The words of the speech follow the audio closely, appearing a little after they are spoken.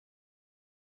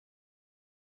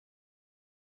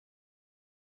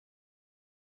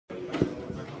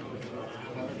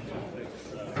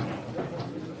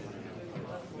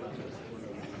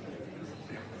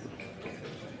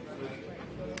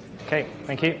Okay,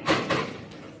 thank you.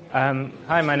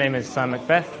 Hi, my name is Sam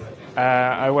Macbeth.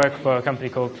 I work for a company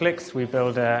called Clicks. We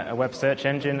build a web search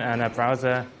engine and a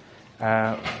browser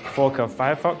fork of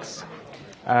Firefox.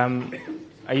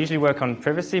 I usually work on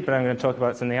privacy, but I'm going to talk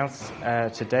about something else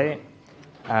today,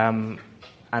 and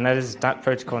that is DAT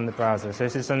protocol in the browser. So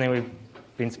this is something we've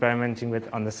been experimenting with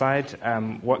on the side.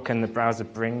 What can the browser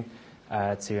bring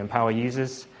to empower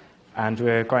users? And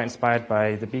we're quite inspired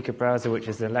by the Beaker browser, which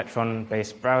is an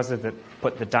Electron-based browser that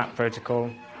put the DAT protocol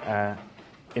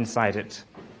inside it.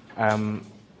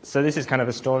 So this is kind of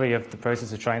a story of the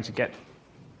process of trying to get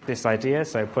this idea.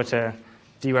 So put a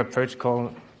Dweb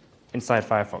protocol inside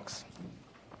Firefox.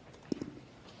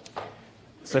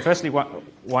 So firstly,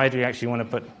 why do we actually want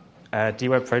to put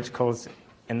Dweb protocols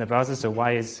in the browser? So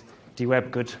why is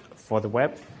Dweb good for the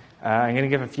web? I'm going to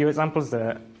give a few examples.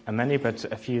 There are many, but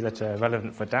a few that are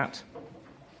relevant for DAT.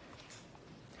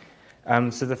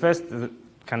 So the first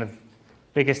kind of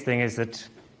biggest thing is that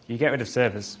you get rid of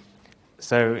servers.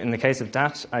 So in the case of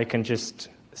DAT, I can just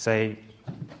say,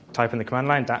 type in the command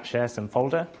line, dat share some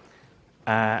folder,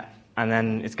 and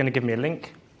then it's going to give me a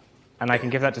link, and I can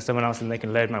give that to someone else, and they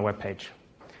can load my web page.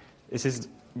 This is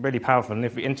really powerful, and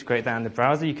if we integrate that in the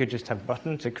browser, you could just have a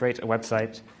button to create a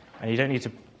website, and you don't need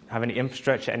to have any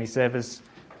infrastructure, any servers,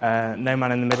 no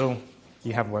man in the middle,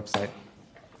 you have a website.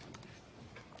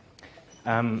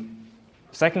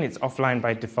 Secondly, it's offline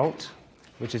by default,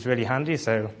 which is really handy.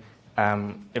 So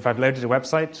if I've loaded a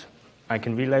website, I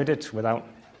can reload it without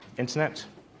internet.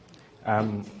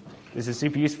 This is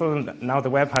super useful. And now the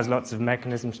web has lots of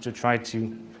mechanisms to try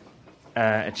to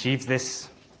achieve this,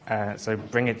 so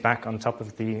bring it back on top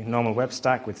of the normal web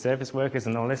stack with service workers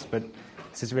and all this, but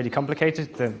this is really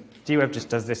complicated. The Dweb just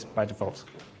does this by default.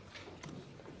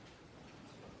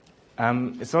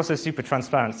 It's also super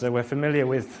transparent, so we're familiar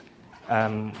with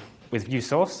view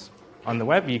source on the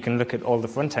web. You can look at all the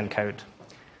front-end code.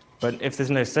 But if there's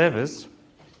no servers,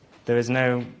 there is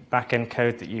no back-end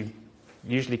code that you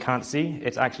usually can't see.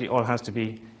 It actually all has to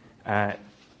be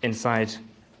inside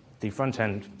the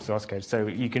front-end source code. So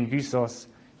you can view source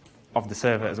of the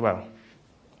server as well.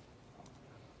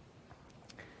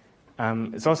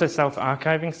 It's also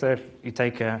self-archiving. So if you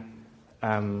take a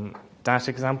DAT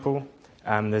example,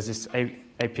 there's this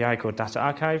API called data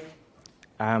archive,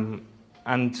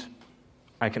 and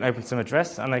I can open some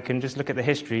address, and I can just look at the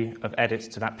history of edits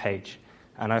to that page.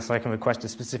 And also I can request a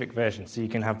specific version. So you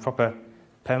can have proper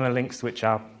permalinks which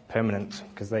are permanent,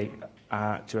 because they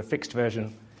are to a fixed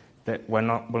version that will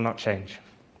not change.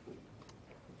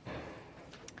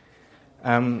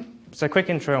 So quick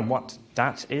intro on what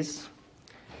DAT is.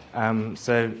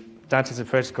 So DAT is a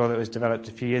protocol that was developed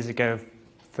a few years ago,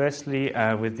 firstly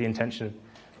with the intention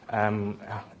of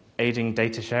aiding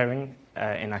data sharing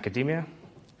in academia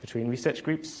between research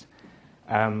groups.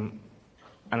 And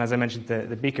as I mentioned,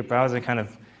 the Beaker browser kind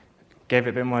of gave it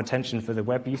a bit more attention for the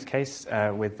web use case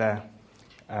with their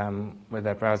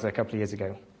browser a couple of years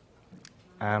ago.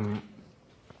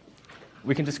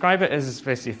 We can describe it as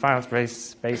basically a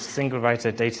files-based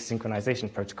single-writer data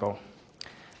synchronization protocol.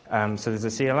 So there's a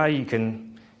CLI you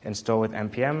can install with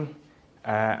npm,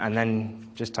 and then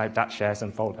just type dat share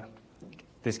some folder.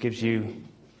 This gives you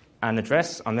an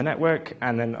address on the network,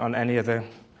 and then on any other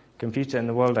computer in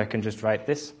the world, I can just write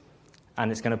this,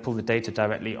 and it's going to pull the data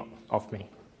directly off me.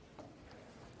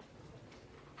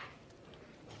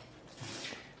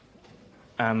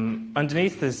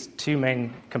 Underneath, there's two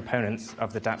main components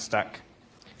of the DAT stack.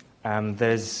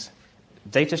 There's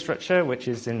data structure, which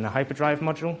is in the hyperdrive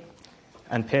module,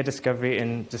 and peer discovery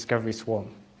in Discovery Swarm.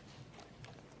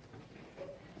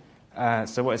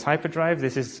 So what is hyperdrive?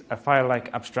 This is a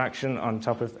file-like abstraction on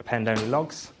top of append-only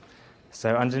logs.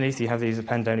 So underneath you have these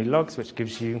append-only logs, which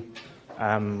gives you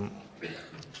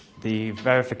the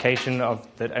verification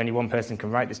that only one person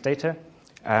can write this data.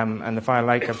 And the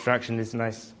file-like abstraction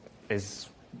is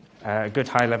a good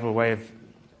high-level way of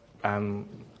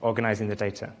organizing the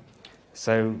data.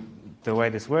 So the way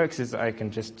this works is I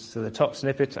can so the top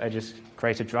snippet, I just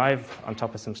create a drive on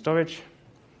top of some storage.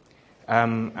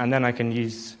 And then I can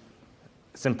use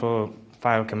simple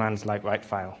file commands like write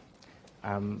file.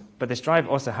 But this drive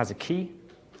also has a key,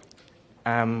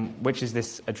 which is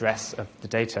this address of the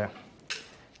data.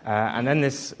 And then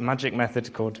this magic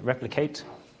method called replicate.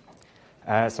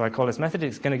 So I call this method,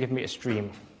 it's going to give me a stream.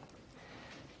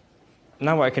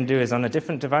 Now what I can do is on a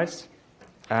different device,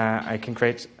 I can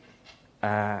create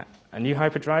a new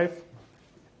hyperdrive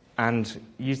and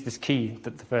use this key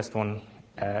that the first one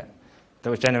that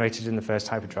was generated in the first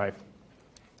hyperdrive.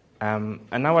 And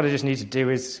now what I just need to do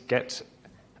is get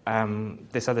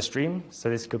this other stream. So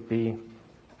this could be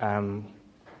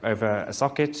over a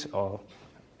socket or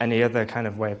any other kind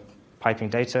of way of piping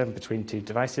data between two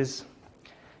devices.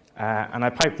 And I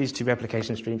pipe these two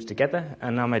replication streams together,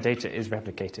 and now my data is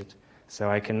replicated. So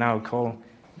I can now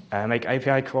make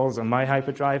API calls on my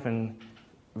hyperdrive and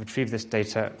retrieve this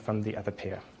data from the other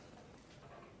peer.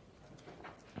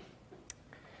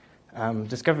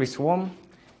 Discovery Swarm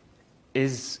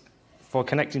is for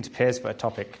connecting to peers for a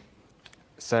topic.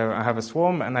 So I have a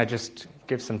swarm, and I just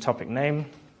give some topic name.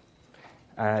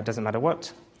 It doesn't matter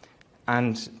what.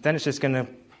 And then it's just going to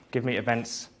give me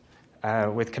events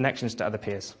with connections to other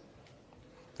peers.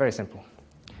 Very simple.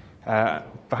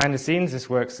 Behind the scenes, this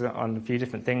works on a few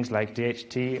different things like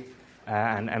DHT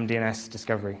and MDNS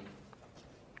discovery.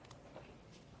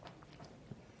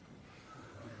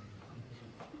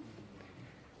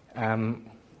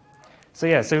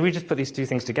 So we just put these two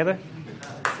things together.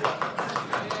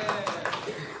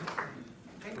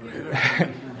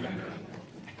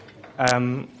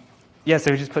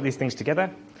 So we just put these things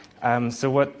together. So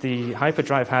what the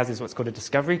hyperdrive has is what's called a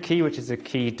discovery key, which is a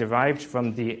key derived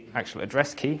from the actual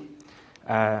address key.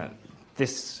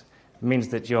 This means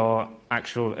that your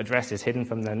actual address is hidden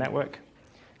from the network.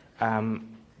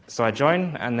 So I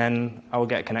join, and then I will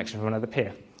get a connection from another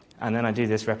peer. And then I do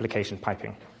this replication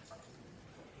piping.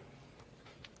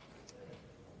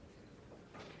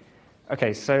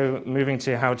 OK, so moving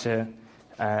to how to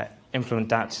implement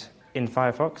DAT in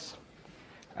Firefox.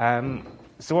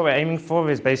 So what we're aiming for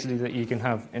is basically that you can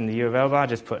have in the URL bar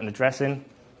just put an address in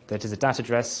that is a DAT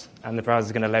address, and the browser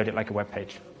is going to load it like a web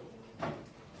page.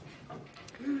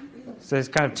 So there's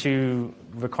kind of two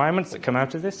requirements that come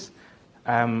out of this.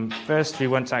 First, we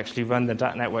want to actually run the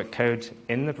DAT network code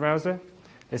in the browser.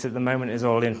 This at the moment is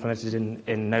all implemented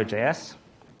in Node.js.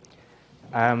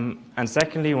 And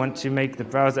secondly, we want to make the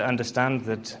browser understand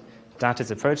that DAT is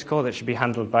a protocol that should be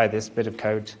handled by this bit of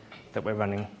code that we're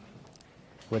running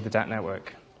with the DAT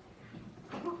network.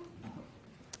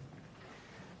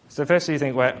 So firstly, you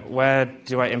think, where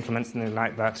do I implement something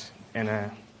like that in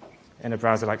a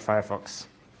browser like Firefox?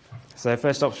 So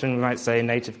first option, we might say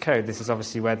native code. This is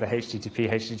obviously where the HTTP,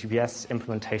 HTTPS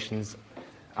implementations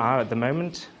are at the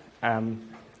moment,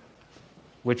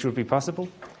 which would be possible.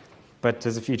 But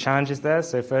there's a few challenges there.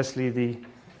 So firstly, the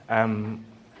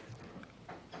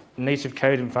native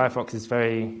code in Firefox is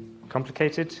very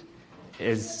complicated. It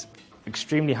is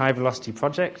extremely high-velocity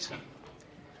project.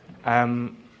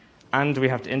 And we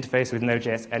have to interface with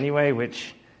Node.js anyway,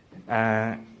 which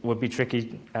would be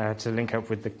tricky to link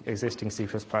up with the existing C++.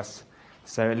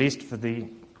 So at least for the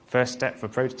first step for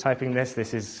prototyping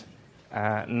this is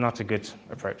not a good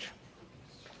approach.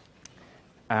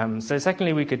 So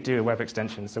secondly, we could do a web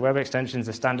extension. So web extensions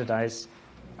are standardized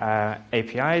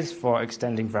APIs for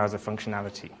extending browser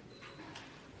functionality.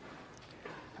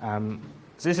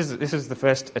 So this is the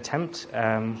first attempt.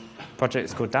 Project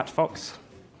is called DatFox.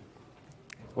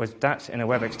 Was DAT in a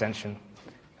web extension.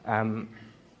 And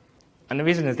the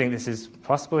reason I think this is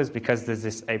possible is because there's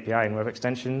this API in web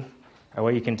extension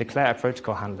where you can declare a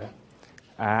protocol handler.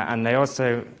 And they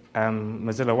also,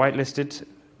 Mozilla whitelisted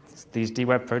these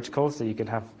Dweb protocols, so you can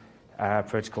have a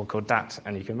protocol called DAT,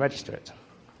 and you can register it.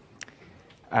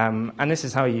 And this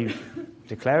is how you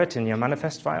declare it in your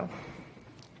manifest file.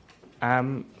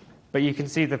 But you can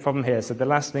see the problem here. So the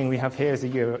last thing we have here is a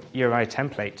URI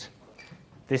template.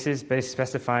 This is basically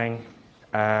specifying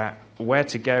where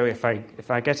to go if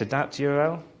I get a DAT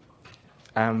URL,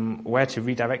 where to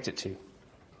redirect it to.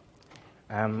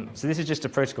 So this is just a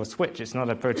protocol switch. It's not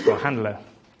a protocol handler.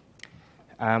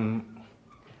 And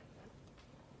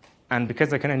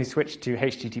because I can only switch to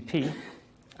HTTP,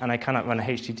 and I cannot run a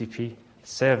HTTP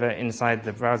server inside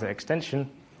the browser extension,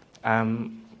 I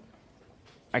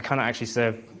cannot actually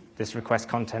serve this request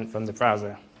content from the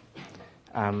browser.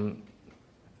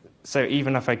 So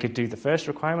even if I could do the first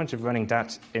requirement of running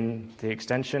DAT in the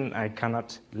extension, I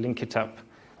cannot link it up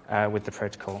with the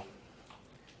protocol.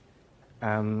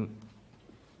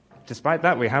 Despite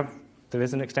that, there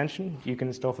is an extension you can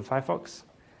install for Firefox.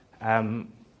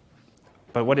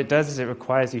 But what it does is it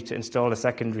requires you to install a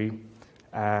secondary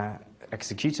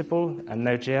executable, a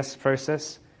Node.js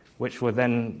process, which will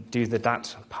then do the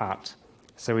DAT part.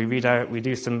 So we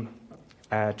do some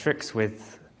tricks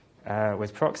with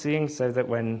proxying so that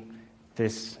when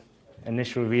this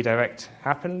initial redirect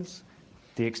happens,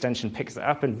 the extension picks it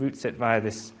up and routes it via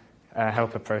this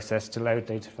helper process to load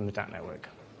data from the DAT network.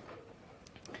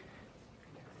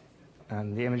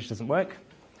 And the image doesn't work.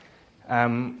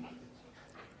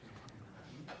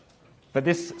 But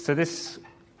this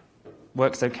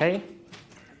works OK.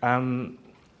 But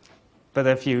there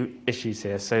are a few issues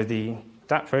here. So the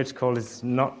DAT protocol is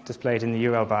not displayed in the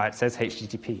URL bar. It says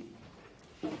HTTP.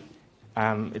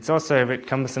 It's also a bit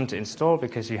cumbersome to install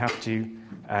because you have to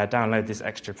download this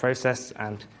extra process,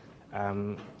 and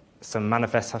some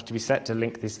manifests have to be set to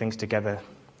link these things together.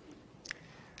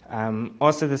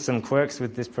 Also, there's some quirks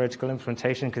with this protocol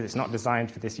implementation because it's not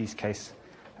designed for this use case.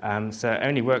 So it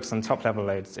only works on top-level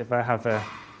loads. If I have an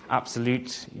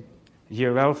absolute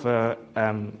URL for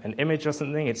an image or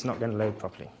something, it's not going to load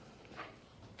properly.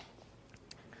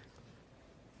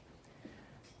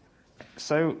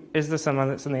 So is there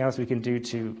something else we can do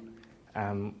to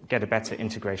get a better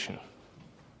integration?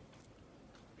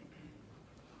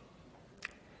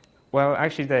 Well,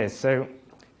 actually there is. So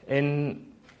in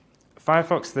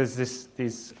Firefox, there's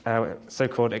these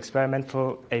so-called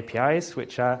experimental APIs,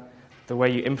 which are the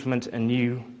way you implement a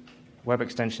new web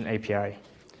extension API.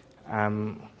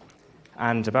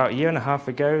 And about a year and a half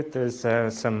ago, there's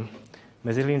some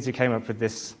Mozillians who came up with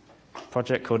this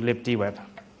project called libdweb.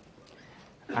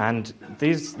 And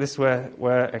these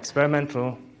were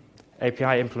experimental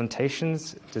API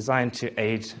implementations designed to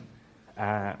aid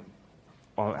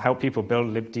or help people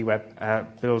build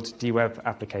Dweb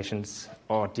applications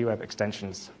or Dweb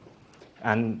extensions.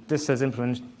 And this has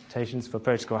implementations for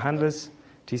protocol handlers,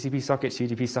 TCP sockets,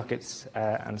 UDP sockets,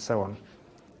 and so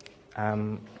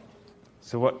on.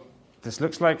 So what this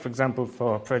looks like, for example,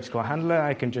 for a protocol handler,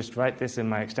 I can just write this in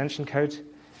my extension code,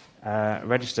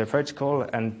 register a protocol,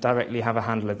 and directly have a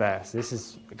handler there. So this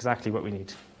is exactly what we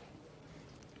need.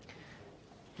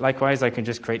 Likewise, I can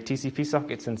just create TCP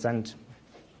sockets and send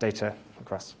data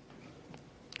across.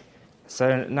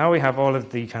 So now we have all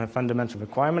of the kind of fundamental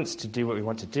requirements to do what we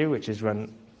want to do, which is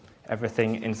run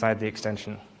everything inside the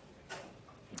extension.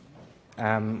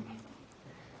 But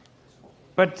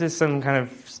there's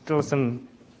still some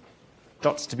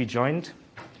dots to be joined,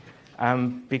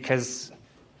 because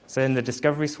so in the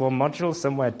discovery swarm module,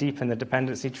 somewhere deep in the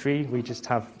dependency tree, we just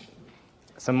have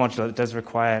some module that does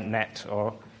require net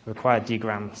or require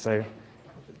dgram. So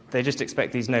they just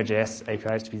expect these Node.js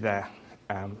APIs to be there.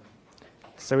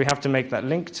 So we have to make that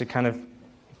link to kind of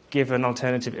give an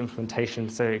alternative implementation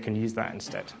so it can use that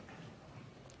instead.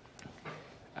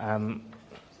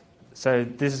 So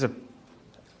this is a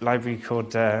library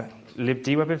called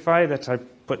libdwebify that I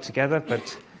put together,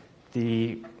 but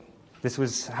this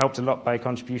was helped a lot by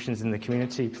contributions in the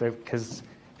community because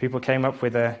people came up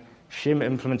with a shim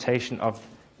implementation of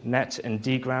net and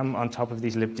dgram on top of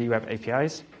these libdweb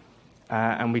APIs.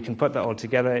 And we can put that all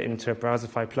together into a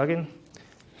Browserify plugin.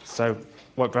 So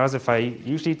what Browserify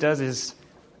usually does is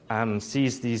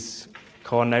sees these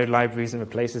core node libraries and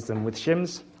replaces them with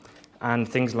shims. And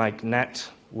things like net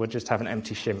would just have an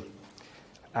empty shim.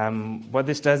 What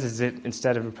this does is it,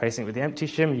 instead of replacing it with the empty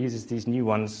shim, uses these new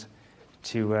ones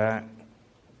to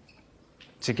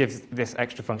give this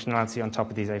extra functionality on top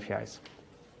of these APIs.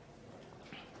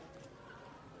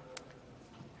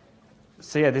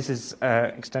 So yeah, this is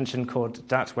an extension called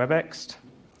dat-webext,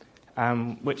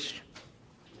 which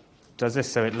does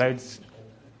this. So it loads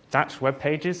dat web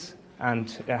pages, and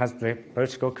it has the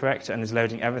protocol correct and is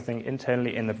loading everything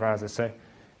internally in the browser. So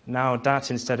now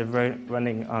dat, instead of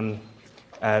running on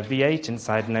V8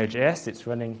 inside Node.js, it's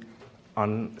running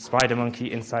on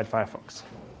SpiderMonkey inside Firefox.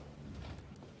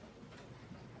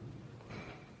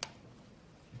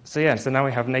 So yeah, so now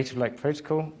we have native-like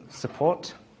protocol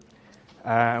support,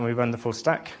 and we run the full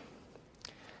stack.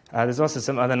 There's also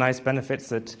some other nice benefits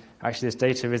that actually this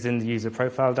data is in the user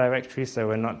profile directory, so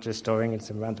we're not just storing in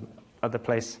some random other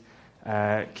place.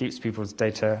 Keeps people's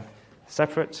data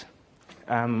separate.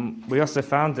 We also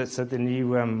found that the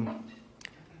new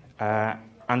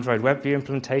Android WebView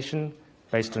implementation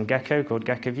based on Gecko called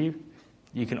Geckoview,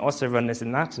 you can also run this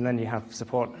in that, and then you have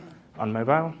support on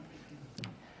mobile.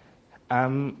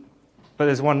 But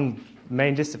there's one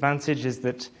main disadvantage is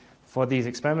that for these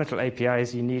experimental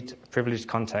APIs, you need privileged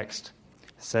context.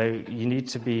 So you need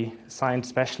to be signed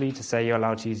specially to say you're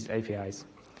allowed to use APIs.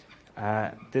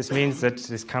 This means that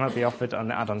this cannot be offered on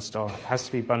the add-on store. It has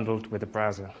to be bundled with a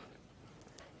browser.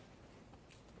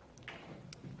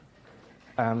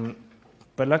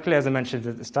 But luckily, as I mentioned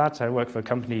at the start, I work for a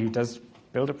company who does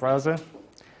build a browser.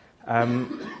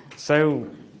 So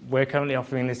we're currently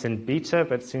offering this in beta,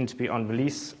 but soon to be on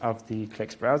release of the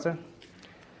Clix browser.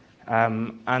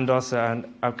 And also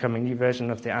an upcoming new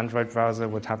version of the Android browser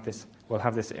will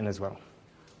have this in as well.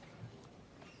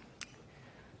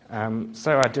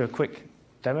 So I'll do a quick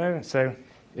demo. So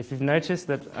if you've noticed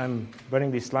that I'm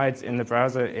running these slides in the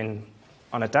browser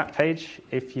on a DAT page,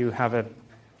 if you have a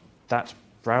DAT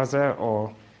browser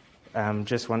or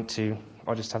just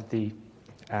have the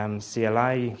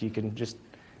CLI, you can just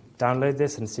download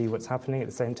this and see what's happening at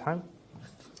the same time.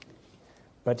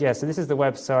 But yeah, so this is the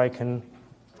web, so I can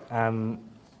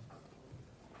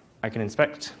I can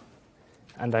inspect,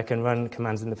 and I can run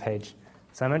commands in the page.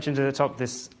 So I mentioned at the top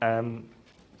this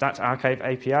dat archive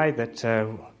API that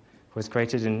was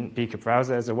created in Beaker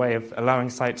Browser as a way of allowing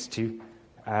sites to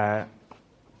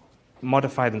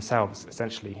modify themselves,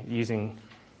 essentially, using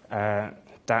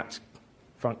dat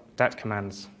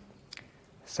commands.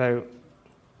 So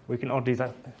we can all do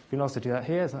that. We can also do that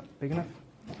here. Is that big enough?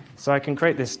 So I can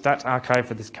create this dat archive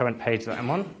for this current page that I'm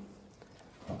on.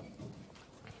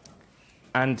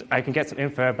 And I can get some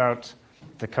info about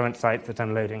the current site that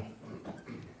I'm loading.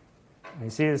 And you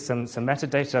see there's some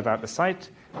metadata about the site.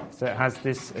 So it has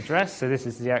this address. So this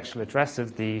is the actual address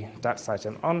of the dat site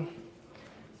I'm on.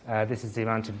 This is the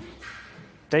amount of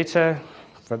data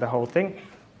for the whole thing.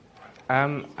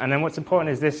 And then what's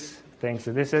important is this thing.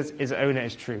 So this is owner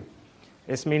is true.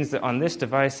 This means that on this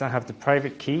device, I have the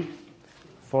private key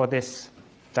for this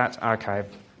dat archive,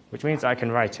 which means I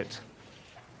can write it.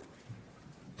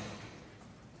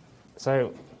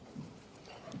 So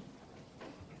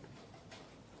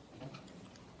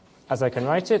as I can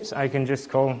write it, I can just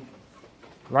call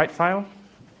write file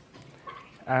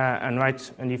and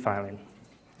write a new file in.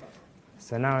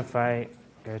 So now if I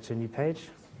go to a new page,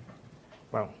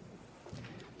 well,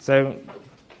 so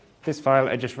this file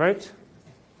I just wrote,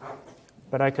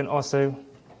 but I can also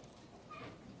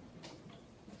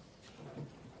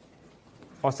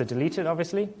delete it,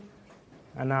 obviously.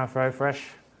 And now if I refresh,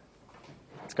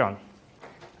 it's gone.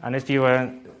 And if you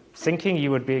were syncing, you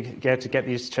would be able to get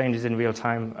these changes in real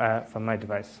time from my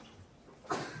device.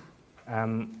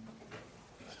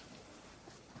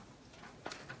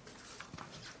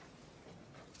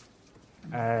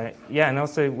 Yeah, and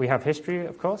also we have history,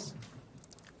 of course.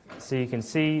 So you can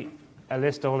see a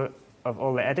list of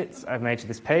all the edits I've made to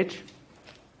this page.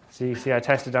 So you see I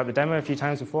tested out the demo a few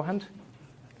times beforehand.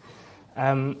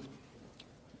 But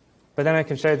then I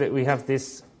can show that we have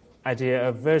this idea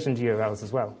of versioned URLs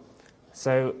as well.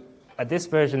 So at this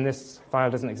version, this file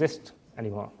doesn't exist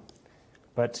anymore.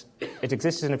 But it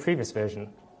existed in a previous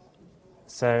version.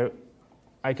 So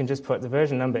I can just put the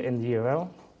version number in the URL.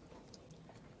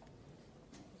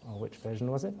 Or which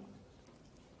version was it?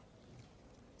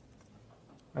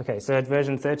 OK, so at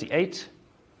version 38,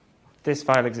 this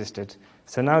file existed.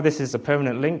 So now this is a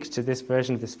permanent link to this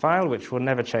version of this file, which will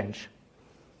never change.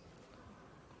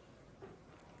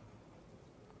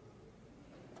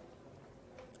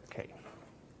 OK.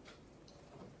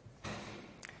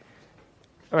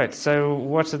 All right, so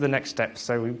what are the next steps?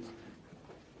 So we've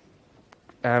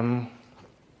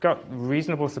got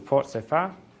reasonable support so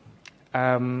far,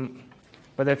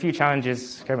 but there are a few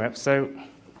challenges coming up. So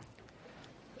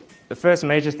the first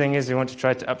major thing is we want to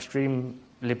try to upstream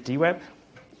libdweb,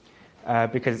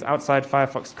 because it's outside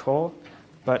Firefox core,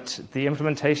 but the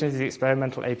implementation of the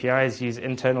experimental APIs use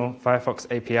internal Firefox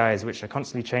APIs, which are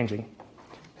constantly changing.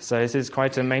 So this is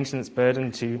quite a maintenance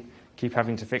burden to keep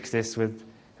having to fix this with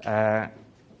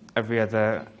every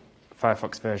other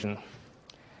Firefox version.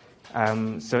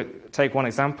 So take one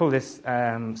example, this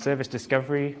service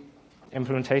discovery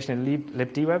implementation in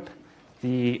libdweb.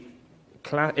 The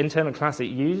internal class it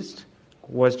used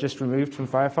was just removed from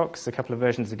Firefox a couple of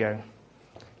versions ago,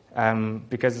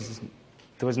 because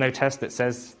there was no test that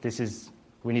says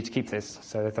we need to keep this.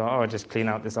 So they thought, oh, I'll just clean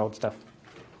out this old stuff.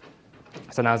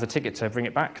 So now there's a ticket to bring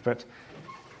it back, but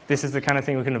this is the kind of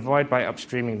thing we can avoid by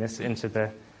upstreaming this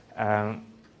into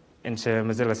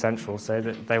Mozilla Central, so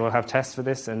that they will have tests for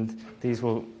this, and these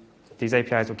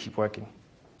APIs will keep working.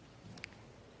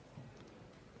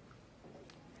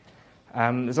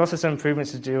 There's also some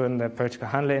improvements to do in the protocol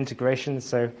handler integration.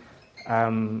 So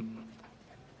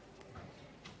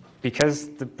because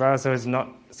the browser is not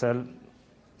so,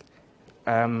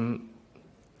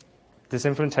 this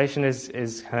implementation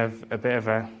is kind of a bit of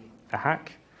a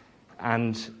hack,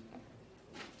 and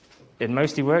it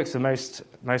mostly works for most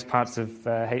parts of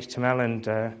HTML and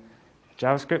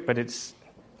JavaScript, but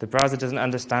the browser doesn't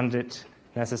understand it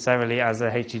necessarily as a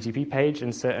HTTP page,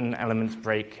 and certain elements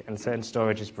break and certain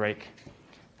storages break.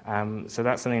 So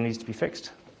that's something that needs to be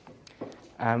fixed.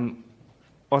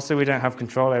 Also, we don't have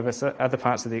control over other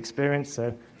parts of the experience.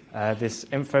 So this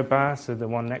info bar, so the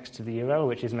one next to the URL,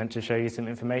 which is meant to show you some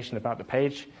information about the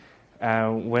page,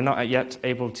 we're not yet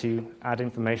able to add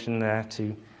information there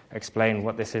to explain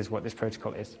what this is, what this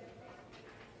protocol is.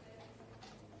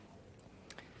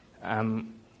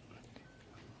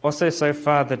 Also, so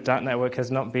far, the DAT network has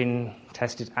not been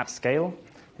tested at scale.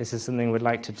 This is something we'd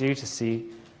like to do to see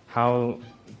how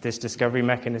this discovery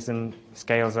mechanism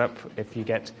scales up if you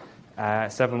get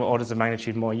several orders of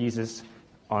magnitude more users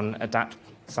on a DAT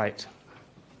site.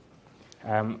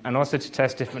 And also to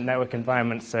test different network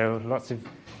environments, so lots of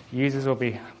users will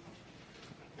be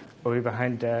are we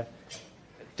behind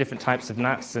different types of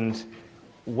NATs, and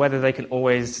whether they can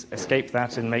always escape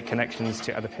that and make connections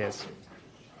to other peers.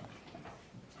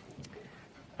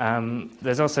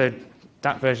 There's also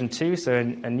DAT version 2, so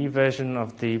a new version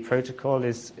of the protocol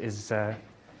is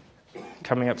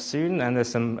coming up soon, and there's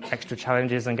some extra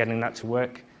challenges on getting that to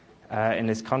work in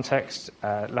this context,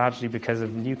 largely because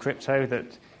of new crypto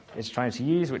that it's trying to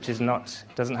use, which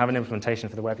doesn't have an implementation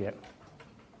for the web yet.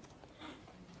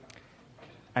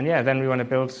 And yeah, then we want to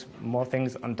build more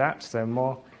things on DAT, so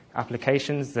more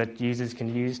applications that users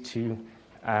can use to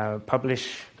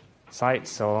publish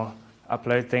sites or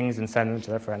upload things and send them to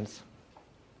their friends.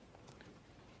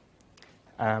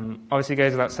 Obviously, it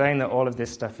goes without saying that all of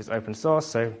this stuff is open source,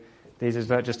 so these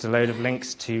are just a load of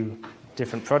links to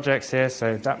different projects here,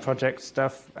 so DAT project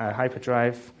stuff,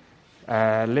 Hyperdrive,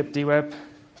 libdweb,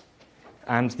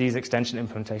 and these extension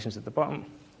implementations at the bottom.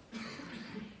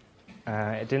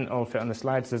 It didn't all fit on the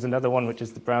slides. There's another one, which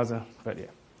is the browser, but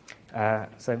yeah.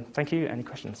 So thank you. Any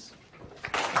questions?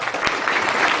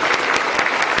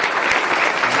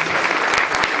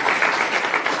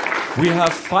 We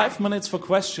have 5 minutes for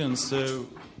questions, so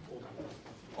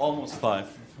almost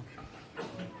 5.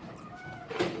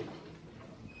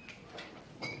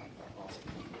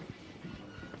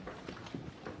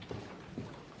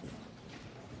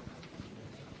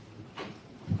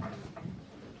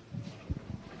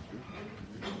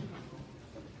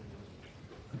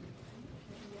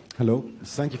 Hello,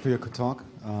 thank you for your talk.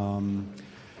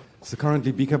 So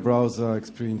currently, Beaker browser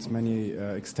experiences many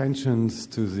extensions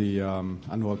to the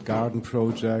Unwalled Garden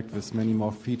project with many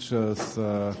more features.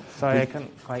 Sorry, I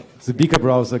can't quite. The Beaker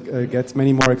browser gets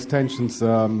many more extensions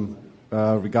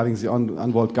regarding the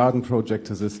Unwalled Garden project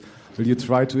to this. Will you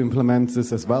try to implement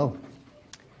this as well?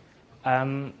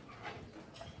 Yeah,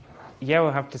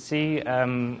 we'll have to see.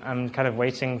 I'm kind of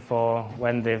waiting for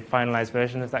when the finalized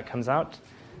version of that comes out.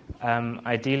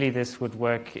 Ideally, this would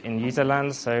work in user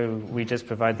land, so we just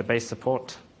provide the base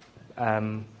support, but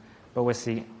we'll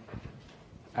see.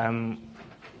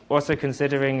 Also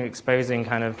considering exposing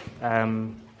kind of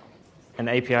an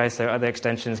API so other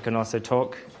extensions can also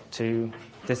talk to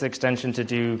this extension to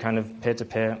do kind of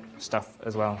peer-to-peer stuff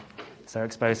as well. So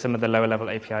expose some of the lower-level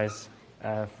APIs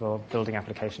for building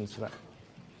applications for that.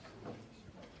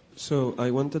 So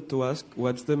I wanted to ask,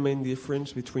 what's the main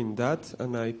difference between DAT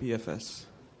and IPFS?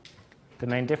 The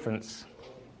main difference?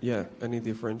 Yeah, any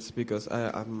difference? Because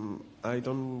I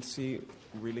don't see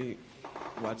really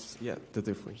what's the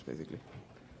difference, basically.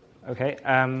 Okay.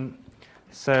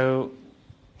 So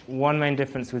one main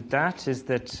difference with DAT is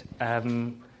that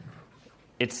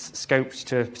it's scoped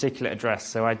to a particular address.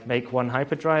 So I make one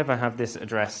hyperdrive, I have this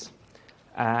address.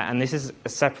 And this is a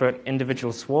separate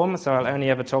individual swarm, so I'll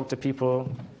only ever talk to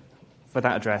people for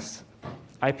that address.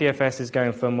 IPFS is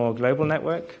going for a more global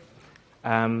network.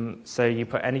 So you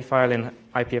put any file in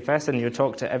IPFS and you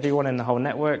talk to everyone in the whole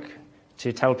network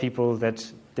to tell people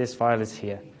that this file is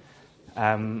here.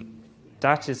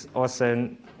 DAT is also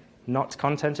not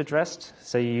content addressed,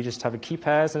 so you just have a key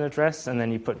pair as an address and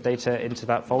then you put data into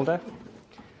that folder.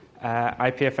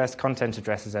 IPFS content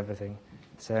addresses everything.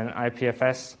 So in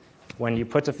IPFS, when you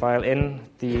put a file in,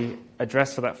 the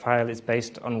address for that file is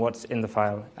based on what's in the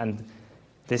file. And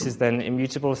this is then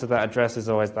immutable, so that address is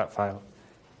always that file.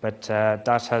 But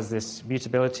DAT has this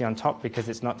mutability on top because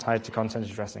it's not tied to content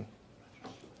addressing.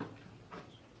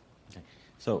 Okay.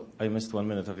 So I missed 1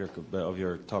 minute of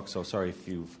your talk, so sorry if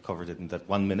you've covered it in that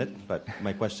 1 minute. But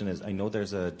my question is, I know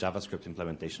there's a JavaScript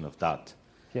implementation of DAT.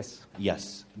 Yes.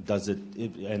 Yes. Does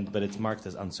but it's marked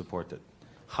as unsupported.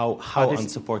 How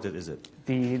unsupported is it?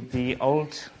 The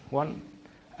old one.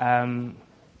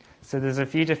 So there's a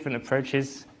few different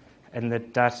approaches in the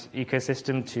DAT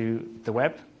ecosystem to the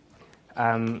web.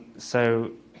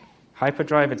 So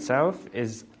Hyperdrive itself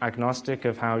is agnostic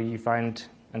of how you find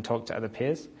and talk to other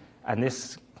peers, and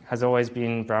this has always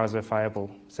been browser fiable,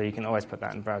 so you can always put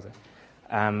that in browser.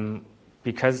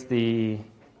 Because the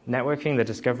networking, the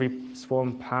discovery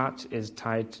swarm part, is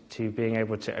tied to being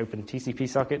able to open TCP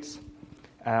sockets,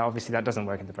 obviously that doesn't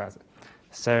work in the browser.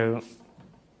 So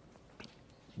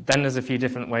then there's a few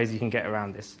different ways you can get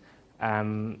around this.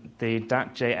 The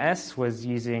DAT.js was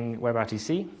using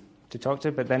WebRTC to talk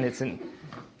to, but then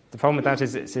the problem with that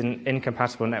is it's an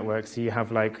incompatible network. So you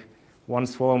have like one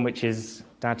swarm which is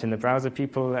DAT in the browser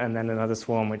people, and then another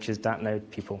swarm which is DAT node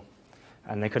people,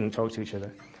 and they couldn't talk to each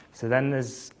other. So then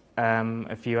there's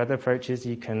a few other approaches.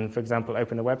 You can, for example,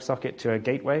 open a WebSocket to a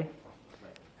gateway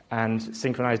and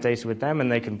synchronize data with them,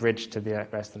 and they can bridge to the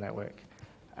rest of the network.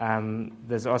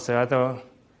 There's also other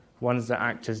ones that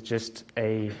act as just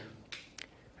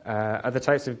other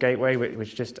types of gateway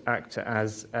which just act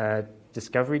as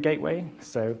discovery gateway.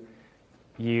 So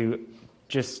you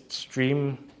just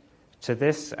stream to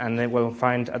this, and it will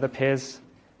find other peers,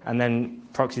 and then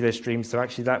proxy those streams. So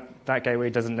actually that gateway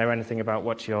doesn't know anything about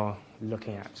what you're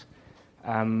looking at.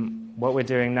 What we're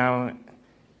doing now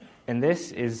in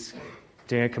this is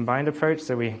doing a combined approach.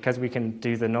 So because we can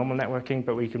do the normal networking,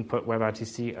 but we can put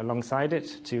WebRTC alongside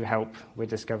it to help with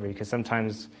discovery, because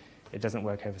sometimes it doesn't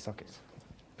work over sockets.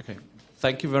 Okay.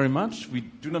 Thank you very much. We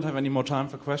do not have any more time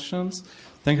for questions.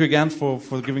 Thank you again for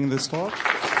giving this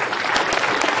talk.